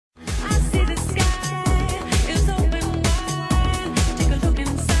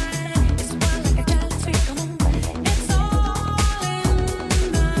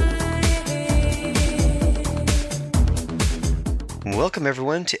Welcome,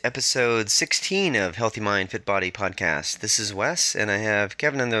 everyone, to episode 16 of Healthy Mind, Fit Body podcast. This is Wes, and I have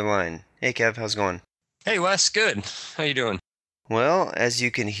Kevin on the line. Hey, Kev, how's it going? Hey, Wes, good. How you doing? Well, as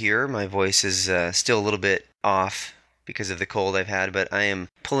you can hear, my voice is still a little bit off because of the cold I've had, but I am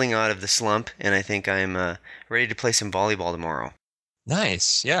pulling out of the slump, and I think I'm ready to play some volleyball tomorrow.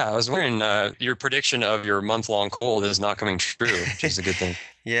 Nice. Yeah, I was wondering, your prediction of your month-long cold is not coming true, which is a good thing.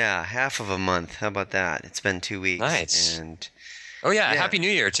 Yeah, half of a month. How about that? It's been 2 weeks. Nice. And Oh, yeah, Happy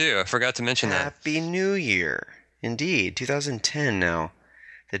New Year, too. I forgot to mention that. Happy New Year. Indeed, 2010 now.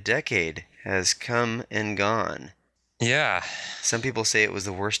 The decade has come and gone. Yeah. Some people say it was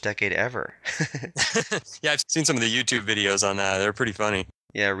the worst decade ever. Yeah, I've seen some of the YouTube videos on that. They're pretty funny.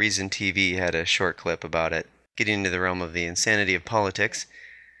 Yeah, Reason TV had a short clip about it, getting into the realm of the insanity of politics.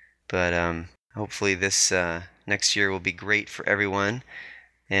 But hopefully this next year will be great for everyone.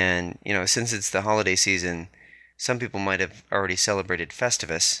 And, you know, since it's the holiday season, some people might have already celebrated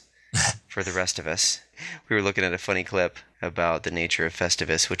Festivus for the rest of us. We were looking at a funny clip about the nature of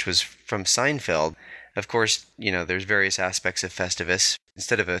Festivus, which was from Seinfeld. Of course, you know, there's various aspects of Festivus.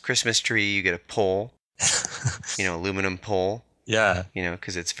 Instead of a Christmas tree, you get a pole, aluminum pole. Yeah.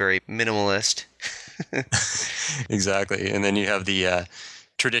 Because it's very minimalist. Exactly. And then you have the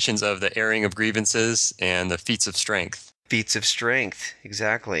traditions of the airing of grievances and the feats of strength. Feats of strength,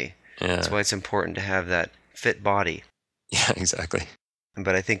 exactly. Yeah. That's why it's important to have that fit body. Yeah, exactly.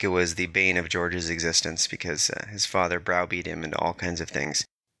 But I think it was the bane of George's existence because his father browbeat him into all kinds of things.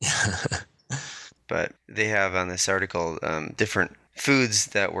 But they have on this article different foods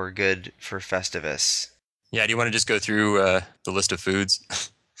that were good for Festivus. Yeah, do you want to just go through the list of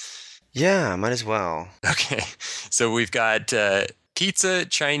foods? Yeah, might as well. Okay. So we've got pizza,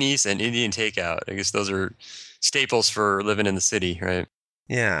 Chinese, and Indian takeout. I guess those are staples for living in the city, right?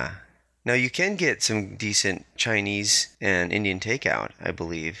 Yeah. Now, you can get some decent Chinese and Indian takeout, I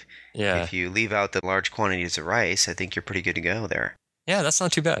believe. Yeah. If you leave out the large quantities of rice, I think you're pretty good to go there. Yeah, that's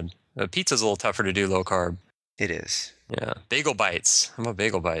not too bad. Pizza's a little tougher to do low carb. It is. Yeah. Bagel bites. How about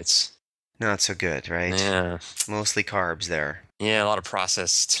bagel bites? Not so good, right? Yeah. Mostly carbs there. Yeah, a lot of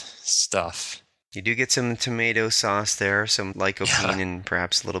processed stuff. You do get some tomato sauce there, some lycopene, and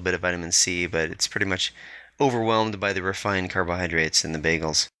perhaps a little bit of vitamin C, but it's pretty much overwhelmed by the refined carbohydrates in the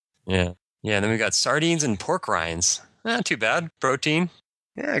bagels. Yeah. Yeah, and then we got sardines and pork rinds. Not too bad. Protein.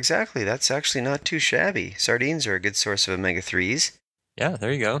 Yeah, exactly. That's actually not too shabby. Sardines are a good source of omega-3s. Yeah,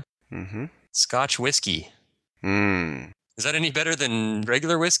 there you go. Mm-hmm. Scotch whiskey. Mmm. Is that any better than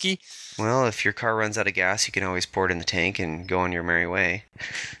regular whiskey? Well, if your car runs out of gas, you can always pour it in the tank and go on your merry way.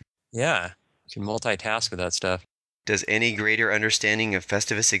 Yeah, you can multitask with that stuff. Does any greater understanding of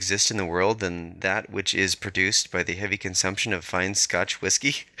Festivus exist in the world than that which is produced by the heavy consumption of fine Scotch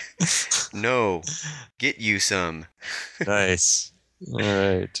whiskey? No. Get you some. Nice. All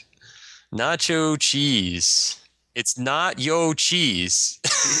right. Nacho cheese. It's not yo cheese.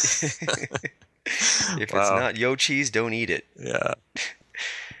 If it's not yo cheese, don't eat it. Yeah.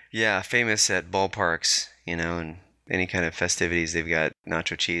 Yeah, famous at ballparks, and any kind of festivities, they've got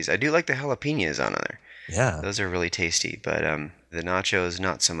nacho cheese. I do like the jalapenos on there. Yeah. Those are really tasty, but the nachos,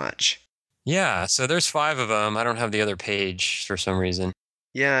 not so much. Yeah, so there's 5 of them. I don't have the other page for some reason.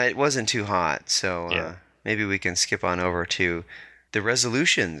 Yeah, it wasn't too hot, so maybe we can skip on over to the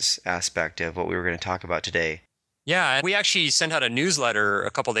resolutions aspect of what we were going to talk about today. Yeah, we actually sent out a newsletter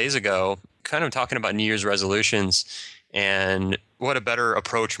a couple days ago, kind of talking about New Year's resolutions and what a better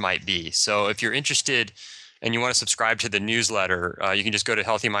approach might be. So if you're interested and you want to subscribe to the newsletter, you can just go to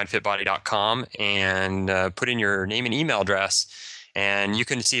healthymindfitbody.com and put in your name and email address, and you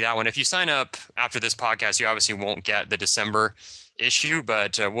can see that one. If you sign up after this podcast, you obviously won't get the December issue,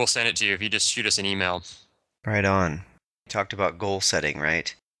 but we'll send it to you if you just shoot us an email. Right on. You talked about goal setting,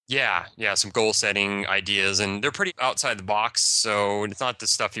 right? Yeah, some goal setting ideas, and they're pretty outside the box, so it's not the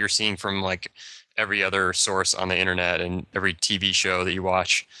stuff you're seeing from like every other source on the internet and every TV show that you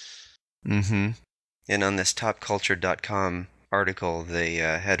watch. Mm-hmm. And on this topculture.com article, they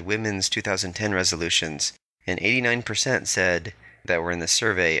had women's 2010 resolutions, and 89% said that were in the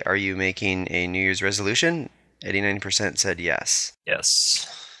survey, are you making a New Year's resolution? 89% said yes.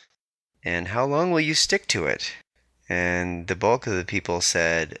 Yes. And how long will you stick to it? And the bulk of the people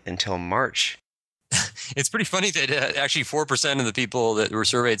said until March. It's pretty funny that actually 4% of the people that were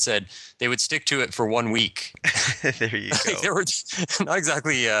surveyed said they would stick to it for 1 week. There you go. There were not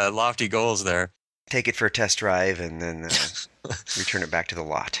exactly lofty goals there. Take it for a test drive and then return it back to the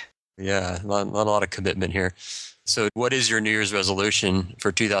lot. Yeah, not a lot of commitment here. So what is your New Year's resolution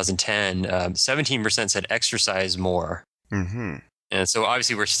for 2010? 17% said exercise more. Mm-hmm. And so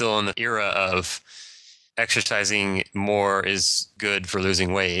obviously we're still in the era of exercising more is good for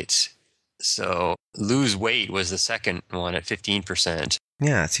losing weight. So lose weight was the second one at 15%.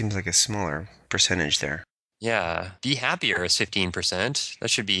 Yeah, it seems like a smaller percentage there. Yeah. Be happier is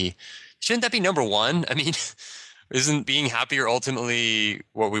 15%. Shouldn't that be number one? I mean, isn't being happier ultimately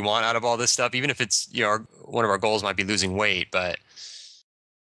what we want out of all this stuff? Even if it's, one of our goals might be losing weight, but